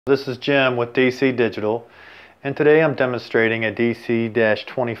This is Jim with DC Digital, and today I'm demonstrating a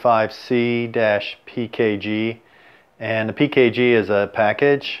DC-25C-PKG, and the PKG is a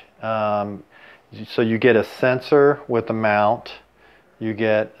package. So you get a sensor with a mount, you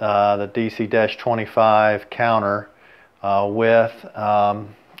get the DC-25 counter with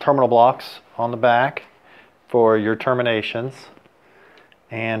terminal blocks on the back for your terminations,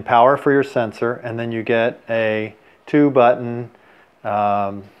 and power for your sensor, and then you get a 2-button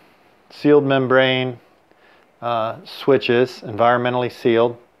sealed membrane switches, environmentally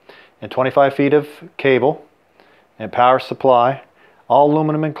sealed, and 25 feet of cable and power supply, all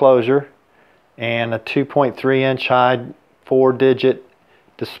aluminum enclosure, and a 2.3-inch high 4-digit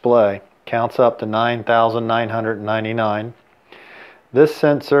display. Counts up to 9,999. This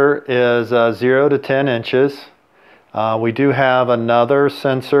sensor is 0 to 10 inches. We do have another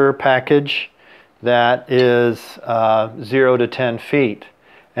sensor package that is 0 to 10 feet,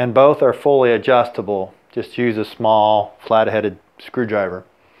 and both are fully adjustable. Just use a small flat-headed screwdriver,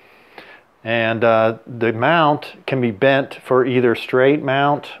 and the mount can be bent for either straight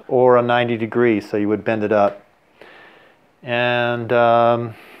mount or a 90 degrees, so you would bend it up. And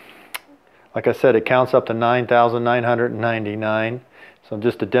like I said, it counts up to 9,999. So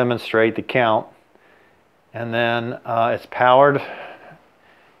just to demonstrate the count, and then it's powered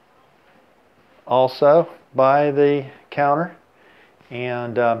also by the counter,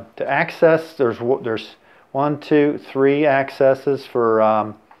 and to access, there's 1, 2, 3 accesses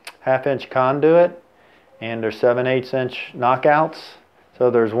for half-inch conduit, and there's 7/8 inch knockouts. So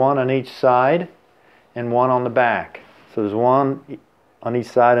there's one on each side and one on the back. So there's one on each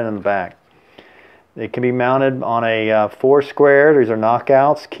side and in the back. It can be mounted on a 4-square. These are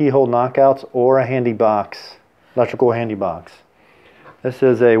knockouts, keyhole knockouts, or a handy box, electrical handy box. This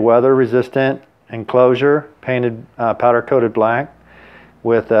is a weather-resistant enclosure, painted powder-coated black,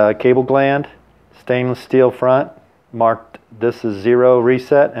 with a cable gland, stainless steel front, marked this is 0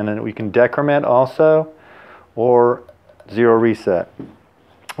 reset, and then we can decrement also, or 0 reset.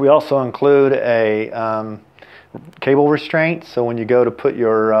 We also include a cable restraint, so when you go to put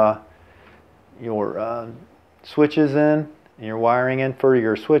your switches in, and your wiring in for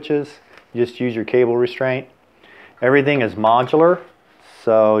your switches, you just use your cable restraint. Everything is modular.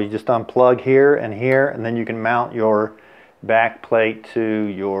 So you just unplug here, and then you can mount your back plate to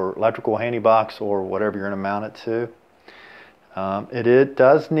your electrical handy box or whatever you're going to mount it to. It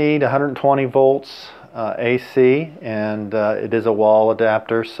does need 120 volts AC, and it is a wall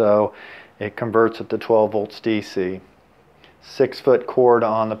adapter, so it converts it to 12 volts DC. 6-foot cord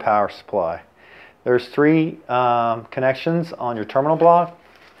on the power supply. There's 3 connections on your terminal block.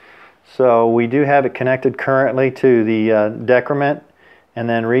 So we do have it connected currently to the decrement and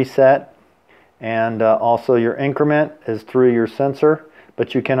then reset, and also your increment is through your sensor,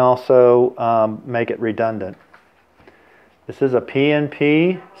 but you can also make it redundant. This is a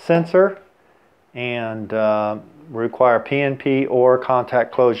PNP sensor, and require PNP or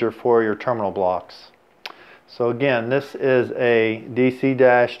contact closure for your terminal blocks. So again, this is a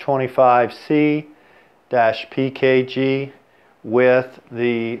DC-25C-PKG with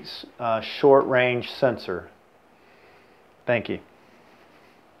the short range sensor. Thank you.